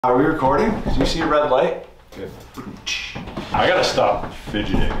Are we recording? Did you see a red light? Good. I gotta stop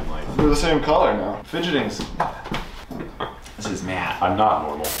fidgeting. Like, we're the same color now. Fidgeting's. This is Matt. I'm not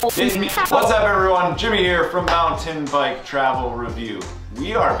normal. What's up, everyone? Jimmy here from Mountain Bike Travel Review.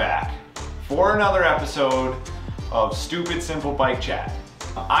 We are back for another episode of Stupid Simple Bike Chat.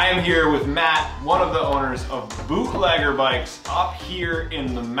 I am here with Matt, one of the owners of Bootlegger Bikes up here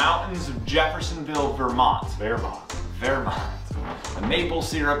in the mountains of Jeffersonville, Vermont. Vermont. The maple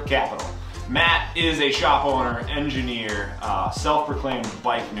syrup capital. Matt is a shop owner, engineer, self-proclaimed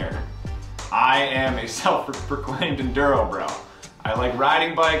bike nerd. I am a self-proclaimed enduro bro. I like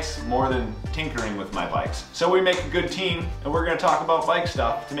riding bikes more than tinkering with my bikes. So we make a good team, and we're gonna talk about bike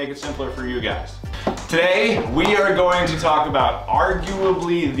stuff to make it simpler for you guys. Today, we are going to talk about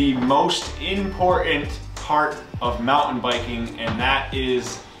arguably the most important part of mountain biking, and that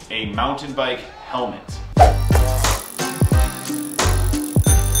is a mountain bike helmet.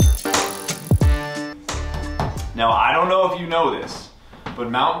 Now, I don't know if you know this, but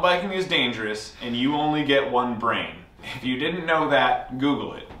mountain biking is dangerous and you only get one brain. If you didn't know that,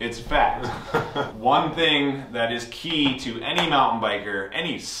 Google it. It's a fact. One thing that is key to any mountain biker,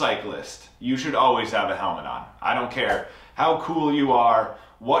 any cyclist, you should always have a helmet on. I don't care how cool you are,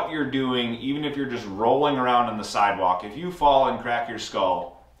 what you're doing, even if you're just rolling around on the sidewalk. If you fall and crack your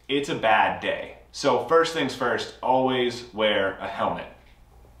skull, it's a bad day. So first things first, always wear a helmet.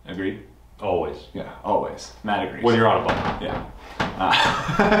 Agreed? Always. Yeah, always. Matt agrees. When you're on a bike. Yeah.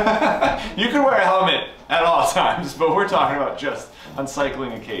 You can wear a helmet at all times, but we're talking about just on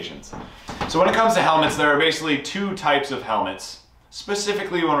cycling occasions. So when it comes to helmets, there are basically two types of helmets,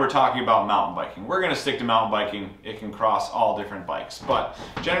 specifically when we're talking about mountain biking. We're gonna stick to mountain biking. It can cross all different bikes, but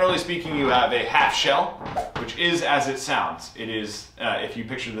generally speaking, you have a half shell, which is as it sounds. It is, if you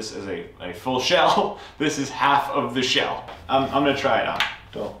picture this as a full shell, this is half of the shell. I'm gonna try it on.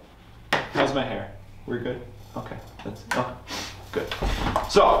 How's my hair? We're good? Okay, that's okay. Good.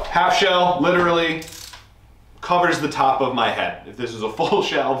 So, half shell literally covers the top of my head. If this was a full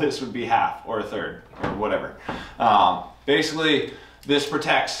shell, this would be half or a third or whatever. Basically, this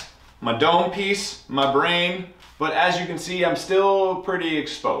protects my dome piece, my brain, but as you can see, I'm still pretty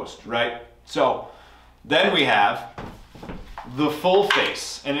exposed, right? So, then we have the full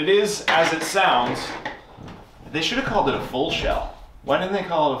face, and it is as it sounds. They should have called it a full shell. Why didn't they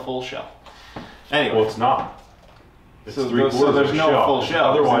call it a full shell? Anyway. Well, it's not. It's so three-quarters there's no shell. full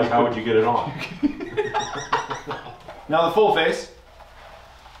shell. Otherwise, how would you get it on? Now the full face,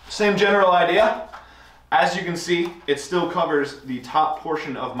 same general idea. As you can see, it still covers the top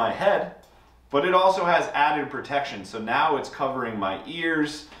portion of my head, but it also has added protection. So now it's covering my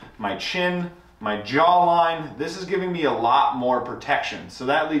ears, my chin, my jawline. This is giving me a lot more protection. So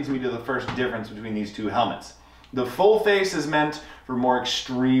that leads me to the first difference between these two helmets. The full face is meant for more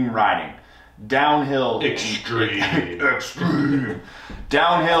extreme riding. Downhill. Extreme.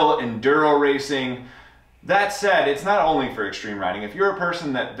 Downhill enduro racing. That said, it's not only for extreme riding. If you're a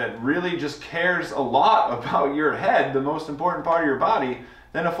person that really just cares a lot about your head, the most important part of your body,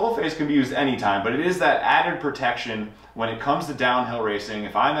 then a full face can be used anytime. But it is that added protection when it comes to downhill racing.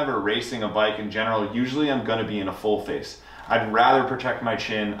 If I'm ever racing a bike in general, usually I'm gonna be in a full face. I'd rather protect my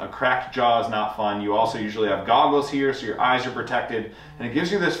chin. A cracked jaw is not fun. You also usually have goggles here, so your eyes are protected, and it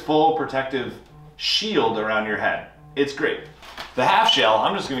gives you this full protective shield around your head. It's great. The half shell,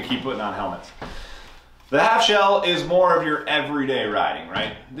 I'm just gonna keep putting on helmets. The half shell is more of your everyday riding,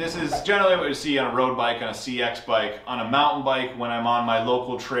 right? This is generally what you see on a road bike, on a CX bike, on a mountain bike, when I'm on my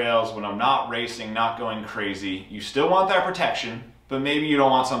local trails, when I'm not racing, not going crazy. You still want that protection, but maybe you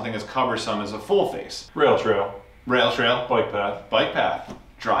don't want something as cumbersome as a full face. Rail trail. Rail trail. Bike path.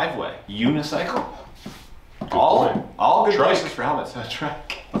 Driveway. Unicycle. All good Trike. places for helmets.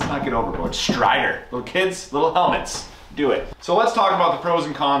 Trike. Let's not get overboard. Strider. Little kids, little helmets. Do it. So let's talk about the pros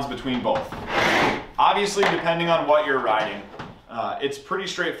and cons between both. Obviously, depending on what you're riding, it's pretty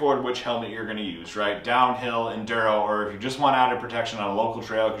straightforward which helmet you're going to use, right? Downhill, enduro, or if you just want added protection on a local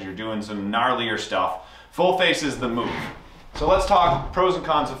trail because you're doing some gnarlier stuff, full face is the move. So let's talk pros and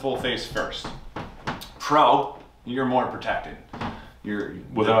cons of full face first. Pro, you're more protected.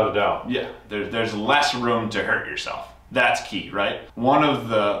 Without a doubt. Yeah, there's less room to hurt yourself. That's key, right? One of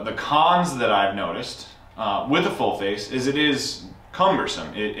the cons that I've noticed with a full face is it is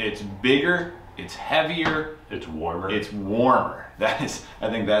cumbersome. It's bigger, it's heavier. It's warmer. It's warmer. That is, I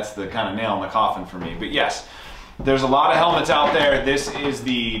think that's the kind of nail in the coffin for me. But yes, there's a lot of helmets out there. This is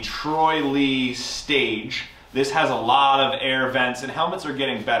the Troy Lee Stage. This has a lot of air vents, and helmets are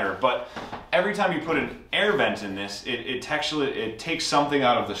getting better, but every time you put an air vent in this, it takes something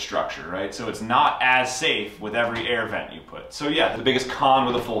out of the structure, right? So it's not as safe with every air vent you put. So yeah, the biggest con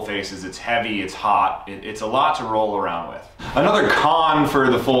with a full face is it's heavy, it's hot, it's a lot to roll around with. Another con for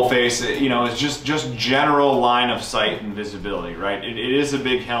the full face, you know, is just general line of sight and visibility, right? It is a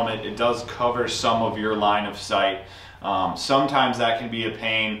big helmet. It does cover some of your line of sight. Sometimes that can be a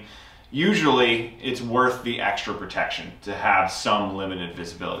pain. Usually it's worth the extra protection to have some limited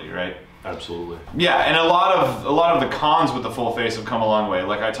visibility, right? Absolutely. Yeah, and a lot of the cons with the full face have come a long way.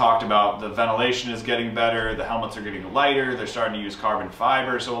 Like I talked about, the ventilation is getting better, the helmets are getting lighter, they're starting to use carbon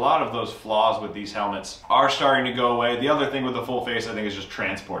fiber, so a lot of those flaws with these helmets are starting to go away. The other thing with the full face, I think, is just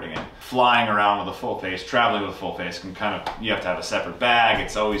transporting it. Flying around with a full face, traveling with a full face can kind of, you have to have a separate bag,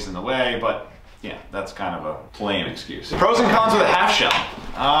 it's always in the way, but yeah, that's kind of a lame excuse. Pros and cons with a half shell.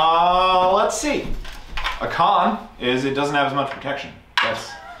 Let's see. A con is it doesn't have as much protection.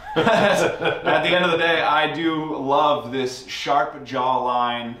 At the end of the day, I do love this sharp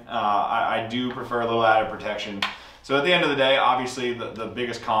jawline. I do prefer a little added protection. So at the end of the day, obviously the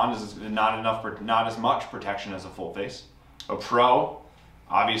biggest con is not as much protection as a full face. A pro,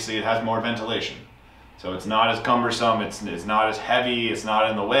 obviously it has more ventilation. So it's not as cumbersome, it's not as heavy, it's not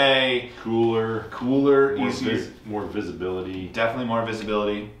in the way. Cooler, more visibility. Definitely more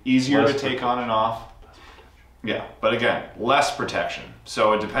visibility. Easier to take on and off. Yeah, but again, less protection.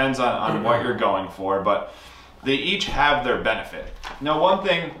 So it depends on what you're going for, but they each have their benefit. Now, one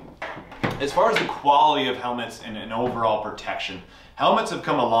thing, as far as the quality of helmets and overall protection, helmets have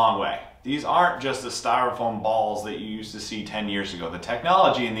come a long way. These aren't just the styrofoam balls that you used to see 10 years ago. The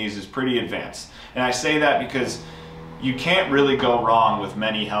technology in these is pretty advanced. And I say that because you can't really go wrong with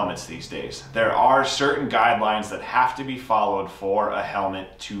many helmets these days. There are certain guidelines that have to be followed for a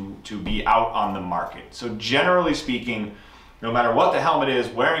helmet to be out on the market. So generally speaking, no matter what the helmet is,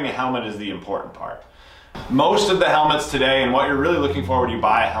 wearing a helmet is the important part. Most of the helmets today, and what you're really looking for when you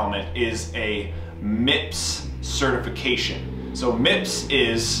buy a helmet, is a MIPS certification. So MIPS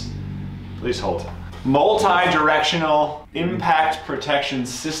is, please hold, multi-directional impact protection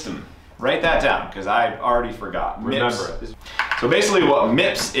system. Write that down, because I already forgot. Remember it. So basically what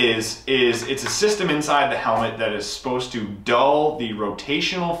MIPS is it's a system inside the helmet that is supposed to dull the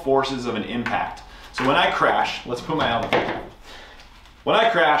rotational forces of an impact. So when I crash, let's put my helmet on. When I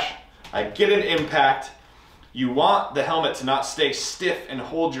crash, I get an impact. You want the helmet to not stay stiff and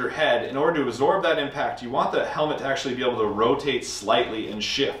hold your head. In order to absorb that impact, you want the helmet to actually be able to rotate slightly and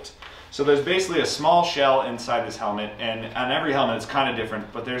shift. So there's basically a small shell inside this helmet, and on every helmet it's kind of different,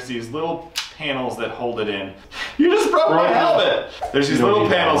 but there's these little panels that hold it in. You just broke my helmet! There's these little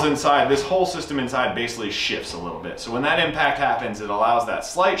panels inside. This whole system inside basically shifts a little bit. So when that impact happens, it allows that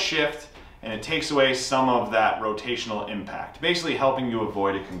slight shift, and it takes away some of that rotational impact, basically helping you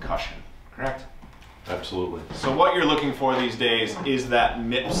avoid a concussion, correct? Absolutely. So what you're looking for these days is that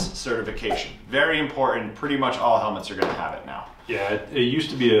MIPS certification. Very important. Pretty much all helmets are going to have it now. Yeah, it used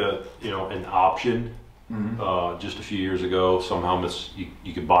to be an option. Just a few years ago. Some helmets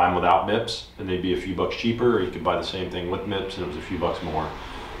you could buy them without MIPS, and they'd be a few bucks cheaper, or you could buy the same thing with MIPS, and it was a few bucks more.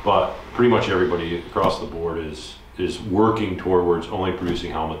 But pretty much everybody across the board is working towards only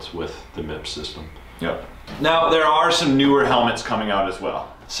producing helmets with the MIPS system. Yep. Now there are some newer helmets coming out as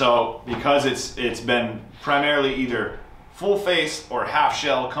well. So because it's been primarily either full face or half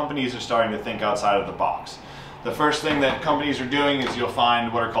shell, companies are starting to think outside of the box. The first thing that companies are doing is you'll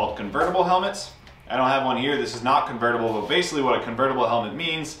find what are called convertible helmets. I don't have one here, this is not convertible, but basically what a convertible helmet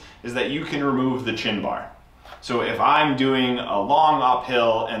means is that you can remove the chin bar. So if I'm doing a long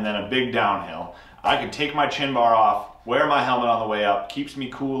uphill and then a big downhill, I can take my chin bar off, wear my helmet on the way up, keeps me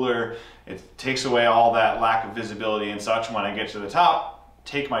cooler, it takes away all that lack of visibility and such. When I get to the top,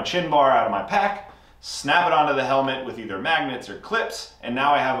 take my chin bar out of my pack, snap it onto the helmet with either magnets or clips, and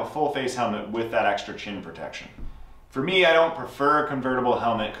now I have a full face helmet with that extra chin protection. For me, I don't prefer a convertible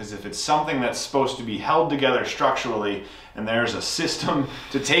helmet because if it's something that's supposed to be held together structurally and there's a system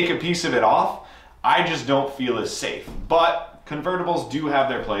to take a piece of it off, I just don't feel as safe. But convertibles do have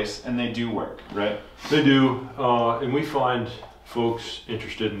their place and they do work, right? They do, and we find folks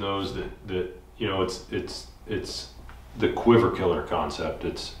interested in those that you know, it's the quiver killer concept.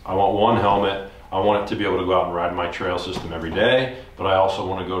 It's, I want one helmet, I want it to be able to go out and ride my trail system every day, but I also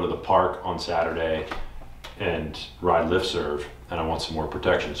want to go to the park on Saturday and ride lift serve, and I want some more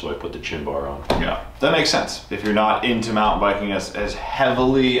protection, so I put the chin bar on. Yeah, that makes sense. If you're not into mountain biking as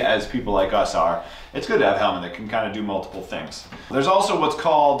heavily as people like us are, it's good to have a helmet that can kind of do multiple things. There's also what's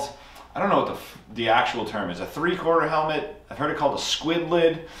called I don't know what the actual term is, a 3/4 helmet. I've heard it called a squid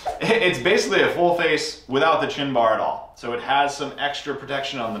lid. It's basically a full face without the chin bar at all. So it has some extra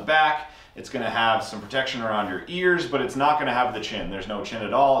protection on the back. It's gonna have some protection around your ears, but it's not gonna have the chin. There's no chin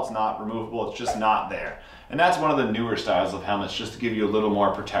at all. It's not removable. It's just not there. And that's one of the newer styles of helmets, just to give you a little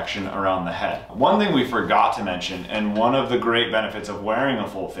more protection around the head. One thing we forgot to mention, and one of the great benefits of wearing a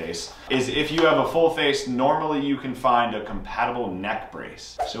full face, is if you have a full face, normally you can find a compatible neck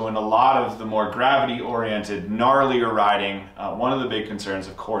brace. So in a lot of the more gravity-oriented, gnarlier riding, one of the big concerns,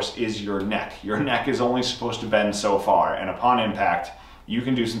 of course, is your neck. Your neck is only supposed to bend so far, and upon impact, you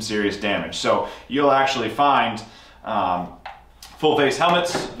can do some serious damage. So you'll actually find full face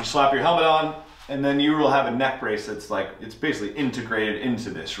helmets, you slap your helmet on, and then you will have a neck brace that's like, it's basically integrated into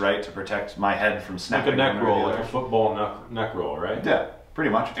this, right? To protect my head from snapping. Like a neck roll, like a football neck roll, right? Yeah, pretty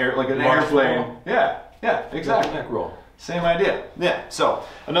much. Like an airplane. Yeah, exactly. Neck roll. Same idea. Yeah, so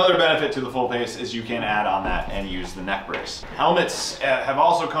another benefit to the full face is you can add on that and use the neck brace. Helmets have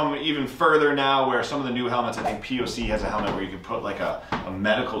also come even further now, where some of the new helmets, I think POC has a helmet where you can put like a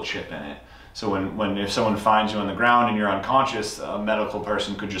medical chip in it. So if someone finds you on the ground and you're unconscious, a medical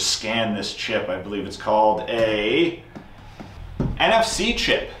person could just scan this chip. I believe it's called a NFC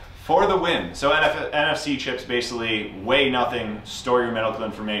chip for the win. So NFC chips basically weigh nothing, store your medical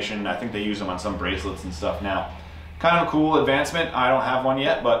information. I think they use them on some bracelets and stuff now. Kind of a cool advancement. I don't have one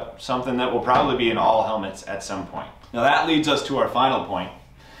yet, but something that will probably be in all helmets at some point. Now that leads us to our final point,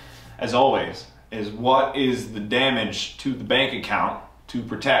 as always, is what is the damage to the bank account to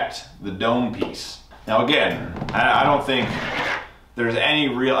protect the dome piece. Now again, I don't think there's any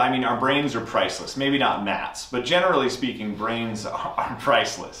real, I mean, our brains are priceless. Maybe not Matt's, but generally speaking, brains are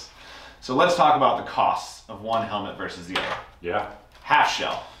priceless. So let's talk about the costs of one helmet versus the other. Yeah. Half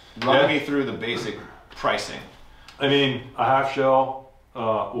shell. Run me through the basic pricing. I mean, a half shell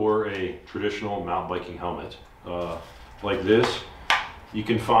or a traditional mountain biking helmet like this, you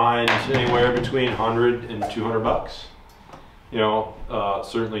can find anywhere between 100 and 200 bucks. You know,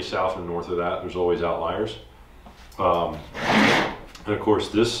 certainly south and north of that, there's always outliers. And of course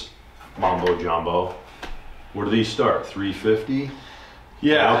this Mambo Jumbo, where do these start? 350?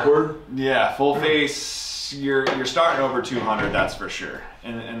 Yeah. Upward? Yeah, full face, you're starting over 200, that's for sure.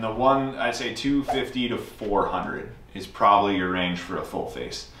 And the one, I'd say 250 to 400 is probably your range for a full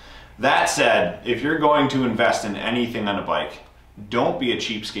face. That said, if you're going to invest in anything on a bike, don't be a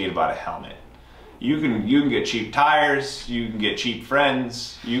cheapskate about a helmet. You can get cheap tires, you can get cheap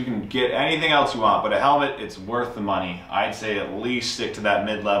friends, you can get anything else you want, but a helmet, it's worth the money. I'd say at least stick to that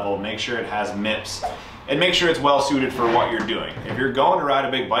mid-level, make sure it has MIPS, and make sure it's well suited for what you're doing. If you're going to ride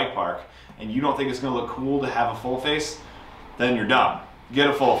a big bike park and you don't think it's gonna look cool to have a full face, then you're dumb. Get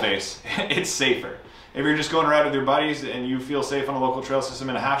a full face, it's safer. If you're just going to ride with your buddies and you feel safe on a local trail system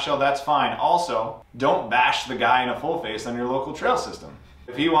in a half shell, that's fine. Also, don't bash the guy in a full face on your local trail system.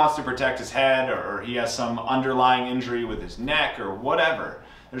 If he wants to protect his head or he has some underlying injury with his neck or whatever,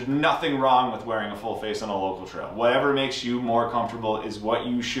 there's nothing wrong with wearing a full face on a local trail. Whatever makes you more comfortable is what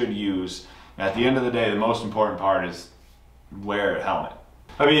you should use. At the end of the day, the most important part is wear a helmet.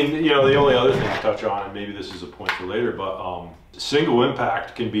 I mean, you know, the only other thing to touch on, and maybe this is a point for later, but single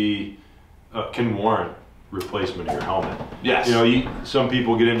impact can warrant replacement of your helmet. Yes. You know, some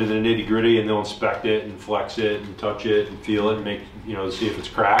people get into the nitty gritty and they'll inspect it and flex it and touch it and feel it and make, you know, see if it's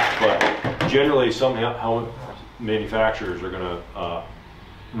cracked. But generally, some helmet manufacturers are going to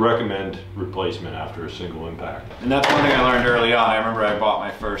recommend replacement after a single impact. And that's one thing I learned early on. I remember I bought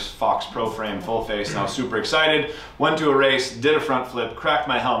my first Fox Pro Frame full face and I was super excited. Went to a race, did a front flip, cracked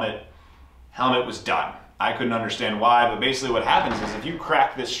my helmet. Helmet was done. I couldn't understand why, but basically what happens is if you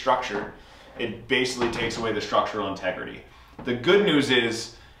crack this structure, it basically takes away the structural integrity. The good news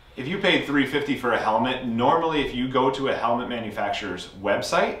is, if you paid $350 for a helmet, normally if you go to a helmet manufacturer's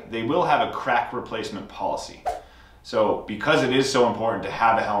website, they will have a crack replacement policy. So because it is so important to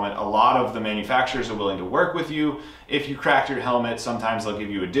have a helmet, a lot of the manufacturers are willing to work with you. If you cracked your helmet, sometimes they'll give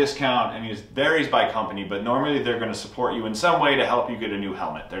you a discount. I mean, it varies by company, but normally they're going to support you in some way to help you get a new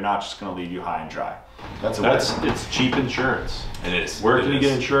helmet. They're not just going to leave you high and dry. It's cheap insurance. It is. Where can you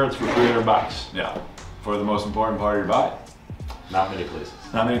get insurance for 300 bucks? Yeah, for the most important part of your body. Not many places.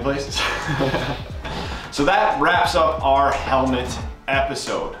 Not many places. So that wraps up our helmet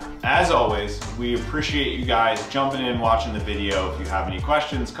episode. As always, we appreciate you guys jumping in, watching the video. If you have any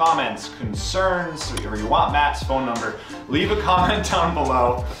questions, comments, concerns, or you want Matt's phone number, leave a comment down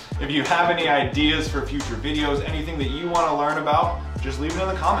below. If you have any ideas for future videos, anything that you want to learn about, just leave it in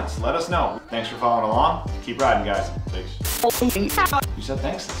the comments. Let us know. Thanks for following along. Keep riding, guys. Thanks. You said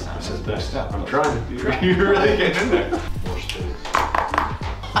thanks this time. I said thanks. I'm trying to. You're really getting in there. More space.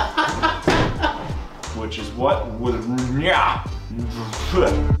 which is what would, yeah.